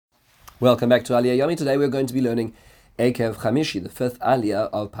Welcome back to Aliyah Yomi. Today we're going to be learning Ekev Chamishi, the fifth Aliyah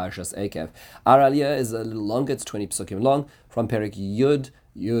of Parshas Ekev. Our Aliyah is a little longer, it's 20 psukim long, from Perek Yud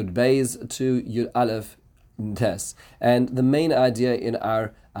Beis to Yud Aleph Tes. And the main idea in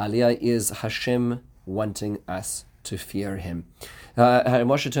our Aliyah is Hashem wanting us to fear Him.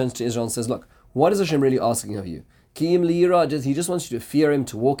 Moshe turns to Israel and says, look, what is Hashem really asking of you? He just wants you to fear Him,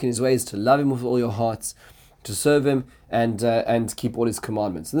 to walk in His ways, to love Him with all your hearts, to serve Him and keep all His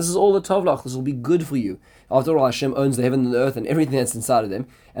commandments. And this is all the Tovlach. This will be good for you. After all, Hashem owns the heaven and the earth and everything that's inside of them.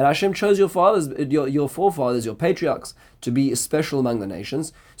 And Hashem chose your fathers, your forefathers, your patriarchs, to be special among the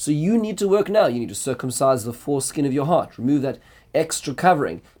nations. So you need to work now. You need to circumcise the foreskin of your heart. Remove that extra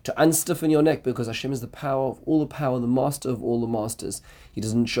covering to unstiffen your neck, because Hashem is the power of all the power, the master of all the masters. He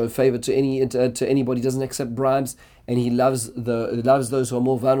doesn't show favor to anybody, doesn't accept bribes, and He loves those who are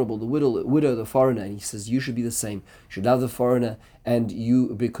more vulnerable, the widow, the foreigner. And He says you should be the same. You should love the foreigner, and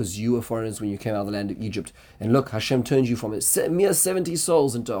you, because you were foreigners when you came out of the land of Egypt. And look, Hashem turns you from a mere 70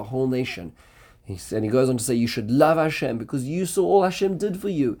 souls into a whole nation. And He goes on to say you should love Hashem because you saw all Hashem did for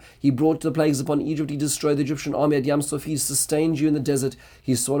you. He brought the plagues upon Egypt. He destroyed the Egyptian army at Yam Suf. He sustained you in the desert.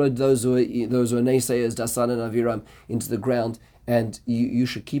 He swallowed those who were naysayers, Dasan and Aviram, into the ground. And you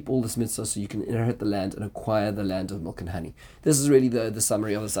should keep all this mitzvah so you can inherit the land and acquire the land of milk and honey. This is really the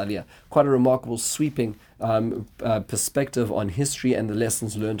summary of this aliyah. Quite a remarkable, sweeping perspective on history and the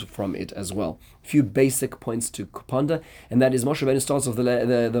lessons learned from it as well. A few basic points to ponder, and that is Moshe Rabbeinu starts off the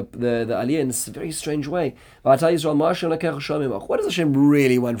aliyah in this very strange way. What does Hashem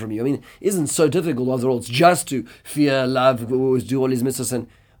really want from you? I mean, it isn't so difficult after all. It's just to fear, love, do all His mitzvahs, and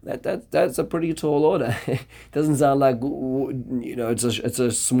that's a pretty tall order. It doesn't sound like it's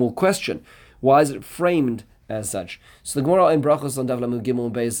a small question. Why is it framed as such? So the Gemara in Brachos on Daf Lamed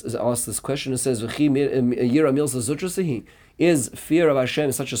Gimel Beis asks this question. It says, is fear of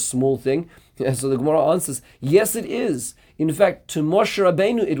Hashem such a small thing? And so the Gemara answers, yes, it is. In fact, to Moshe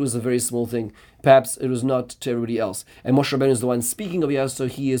Rabbeinu, it was a very small thing. Perhaps it was not to everybody else. And Moshe Rabbeinu is the one speaking of Yah, so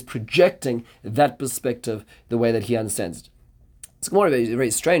he is projecting that perspective the way that he understands it. It's more very,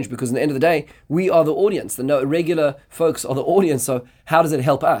 very strange, because in the end of the day, we are the audience. The regular folks are the audience. So how does it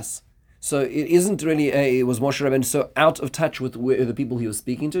help us? So it isn't really it was Moshe Rabbeinu so out of touch with the people he was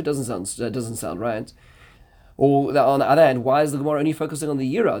speaking to. It doesn't sound right. Or on the other hand, why is the Gemara only focusing on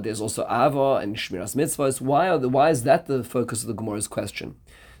the Yira? There's also Ava and Shmiras Mitzvahs. Why is that the focus of the Gemara's question?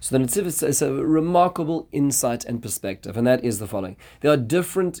 So the Netziv is a remarkable insight and perspective, and that is the following. There are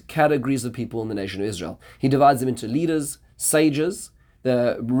different categories of people in the nation of Israel. He divides them into leaders, sages,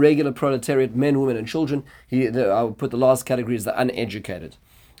 the regular proletariat, men, women, and children. I would put the last category as the uneducated.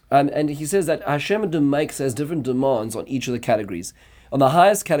 And he says that Hashem has different demands on each of the categories. On the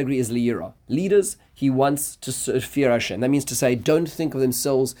highest category is Liyira. Leaders, He wants to fear Hashem. That means to say, don't think of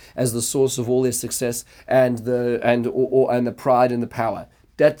themselves as the source of all their success and the pride and the power.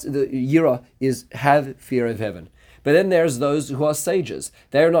 That the Yira is have fear of heaven. But then there's those who are sages.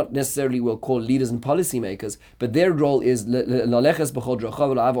 They're not necessarily, we'll call leaders and policymakers, but their role is to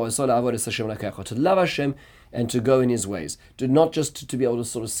love Hashem and to go in His ways. Not just to be able to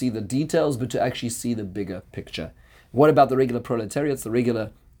sort of see the details, but to actually see the bigger picture. What about the regular proletariats, the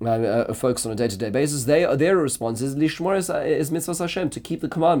regular folks on a day-to-day basis? Their response is lishmor is mitzvahs Hashem, to keep the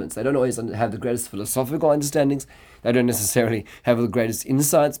commandments. They don't always have the greatest philosophical understandings. They don't necessarily have the greatest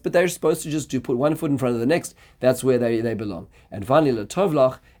insights, but they're supposed to just put one foot in front of the next. That's where they belong. And finally,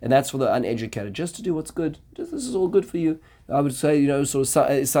 letovlach, and that's for the uneducated, just to do what's good. This is all good for you. I would say, sort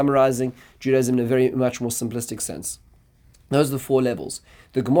of summarizing Judaism in a very much more simplistic sense. Those are the four levels.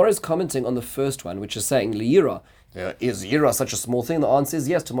 The Gemara is commenting on the first one, which is saying liyira. Is Yira such a small thing? The answer is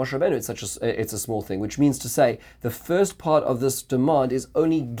yes. To Moshe Rabbeinu, it's a small thing, which means to say the first part of this demand is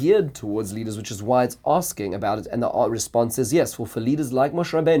only geared towards leaders, which is why it's asking about it, and the response is yes. For leaders like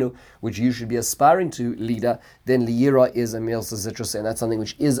Moshe Rabbeinu, which you should be aspiring to leader, then Liyira is a Milsa Zitrus, and that's something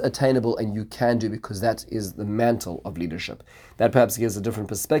which is attainable and you can do, because that is the mantle of leadership. That perhaps gives a different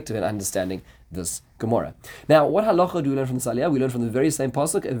perspective in understanding this Gemara. Now, what halacha do we learn from this aliyah? We learn from the very same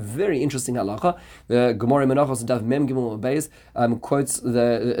pasuk, a very interesting halacha. The Gemara in Menachos and Daf Mem Gimel Beis quotes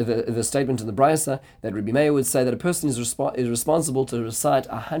the statement in the Braysa that Rabbi Meir would say that a person is responsible to recite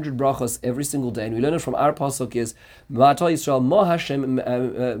 100 brachos every single day, and we learn it from our pasuk is Ma'ata Yisrael Ma Hashem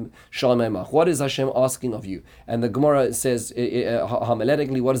Shalom Eimach. What is Hashem asking of you? And the Gemara says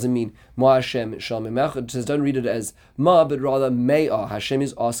homiletically, what does it mean? Ma Hashem Shalom Eimach. It says don't read it as Ma, but rather Me'ah. Hashem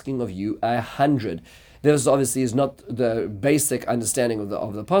is asking of you 100. This obviously is not the basic understanding of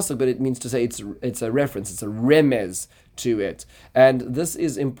the pasuk, but it means to say it's a reference, it's a remez to it. And this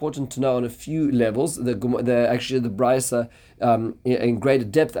is important to know on a few levels. The Brisa in greater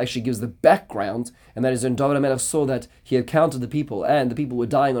depth actually gives the background, and that is when David HaMelech saw that he had counted the people, and the people were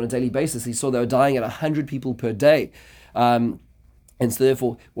dying on a daily basis. He saw they were dying at 100 people per day. And so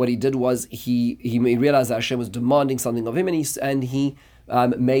therefore, what he did was he realized that Hashem was demanding something of him, and he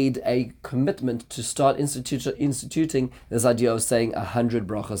made a commitment to start instituting this idea of saying 100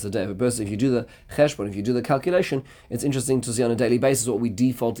 brachas a day. If you do the cheshbon, if you do the calculation, it's interesting to see on a daily basis what we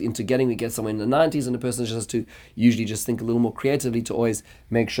default into getting. We get somewhere in the 90s, and a person just has to usually just think a little more creatively to always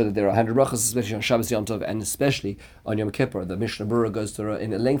make sure that there are 100 brachas, especially on Shabbos Yom Tov, and especially on Yom Kippur. The Mishnah Berurah goes through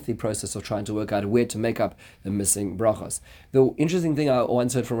in a lengthy process of trying to work out where to make up the missing brachas. The interesting thing I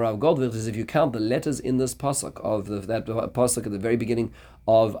once heard from Rav Goldwicht is if you count the letters in this pasuk of that pasuk at the very beginning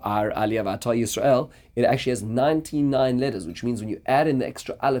of our Aliyah V'Ata Yisrael, it actually has 99 letters, which means when you add in the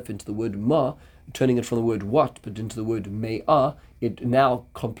extra aleph into the word ma, turning it from the word what but into the word me'ah, it now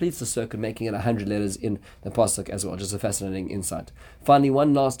completes the circuit, making it 100 letters in the pasuk as well. Just a fascinating insight. Finally,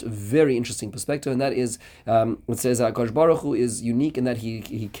 one last very interesting perspective, and that is it says that HaKadosh Baruch Hu is unique in that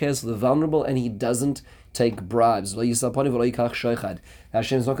he cares for the vulnerable and he doesn't take bribes. Hashem is not going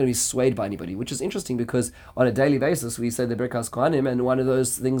to be swayed by anybody, which is interesting because on a daily basis we say the Birkas Kohanim, and one of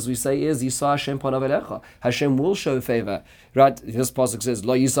those things we say is Yisa Hashem panav elecha. Hashem will show favor. Right? This pasuk says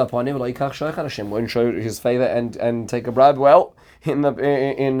Lo Yisa panim lo yikach shoiched. Hashem won't show his favor and take a bribe. Well, in the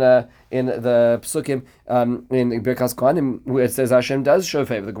psukim in Birkas Kohanim, where it says Hashem does show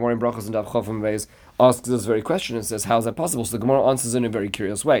favor, the Gemara in Brachos and Daf Chof and Beis asks this very question and says, how is that possible? So the Gemara answers in a very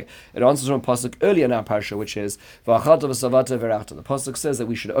curious way. It answers from a pasuk earlier in our parsha, which is V'achalta v'savata v'rachta. The pasuk says that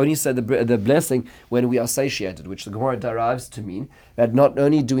we should only say the blessing when we are satiated, which the Gemara derives to mean that not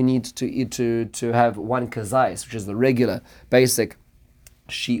only do we need to eat to have one kazais, which is the regular basic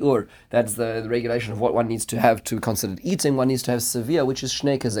shiur, that's the regulation of what one needs to have to be considered eating. One needs to have severe, which is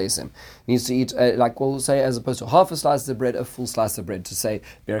shnei kazaisim. Needs to eat, like we'll say, as opposed to half a slice of bread, a full slice of bread, to say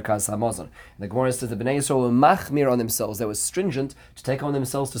Birkas Hamazon. The Gemara says the Bnei Yisrael were machmir on themselves. They were stringent to take on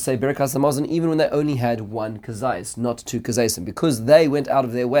themselves to say Birkas Hamazon even when they only had one kazais, not two kazaisim, because they went out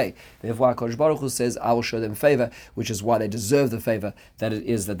of their way. Therefore, HaKadosh Baruch Hu says, I will show them favor, which is why they deserve the favor that it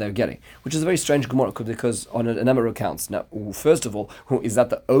is that they're getting. Which is a very strange Gemara, because on a number of accounts. Now, first of all, is that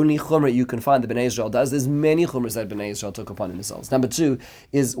the only chumrah you can find that Bnei Yisrael does? There's many chumras that Bnei Yisrael took upon themselves. Number two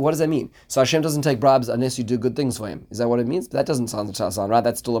is, what does that mean? So Hashem doesn't take bribes unless you do good things for him. Is that what it means? That doesn't sound right.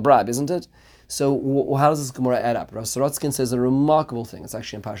 That's still a bribe, isn't it? So how does this Gemara add up? Rav Sorotzkin says a remarkable thing. It's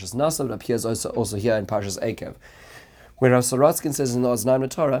actually in Parshas Naso, but appears also here in Parshas Ekev, where Rav Sorotzkin says in the Oznaim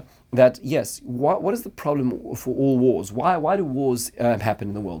Torah that yes, what is the problem for all wars? Why do wars happen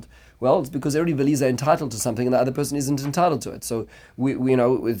in the world? Well, it's because everybody believes they're entitled to something and the other person isn't entitled to it. So we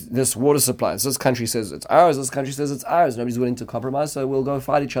with this water supply, this country says it's ours, this country says it's ours. Nobody's willing to compromise, so we'll go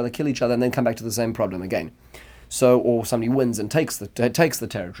fight each other, kill each other, and then come back to the same problem again. So, or somebody wins and takes the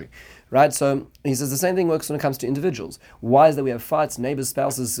territory, right? So he says the same thing works when it comes to individuals. Why is that we have fights, neighbors,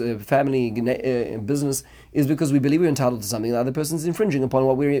 spouses, family, business? Is because we believe we're entitled to something, the other person's infringing upon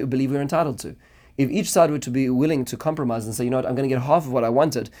what we believe we're entitled to. If each side were to be willing to compromise and say, you know what, I'm going to get half of what I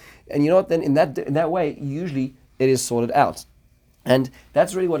wanted, and you know what, then in that way, usually it is sorted out. And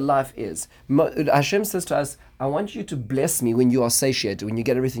that's really what life is. Hashem says to us, I want you to bless me when you are satiated, when you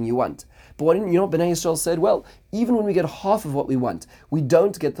get everything you want. But what Bnei Yisrael said? Well, even when we get half of what we want, we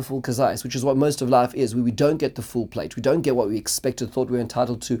don't get the full kazais, which is what most of life is. We don't get the full plate. We don't get what we expected, thought we were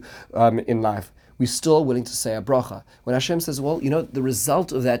entitled to in life. We're still willing to say a bracha. When Hashem says, well, the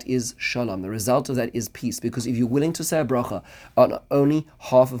result of that is shalom, the result of that is peace, because if you're willing to say a bracha on only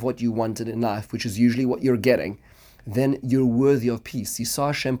half of what you wanted in life, which is usually what you're getting, then you're worthy of peace. Yisa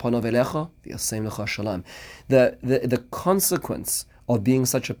Hashem panav elecha v'yasem lecha shalom. The consequence of being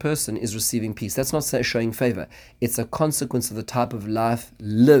such a person is receiving peace. That's not showing favor. It's a consequence of the type of life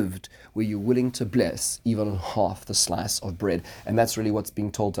lived where you're willing to bless even on half the slice of bread. And that's really what's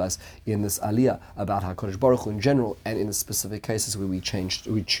being told to us in this aliyah about HaKadosh Baruch Hu in general, and in the specific cases where we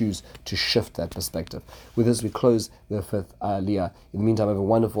choose to shift that perspective. With this, we close the fifth aliyah. In the meantime, have a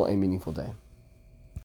wonderful and meaningful day.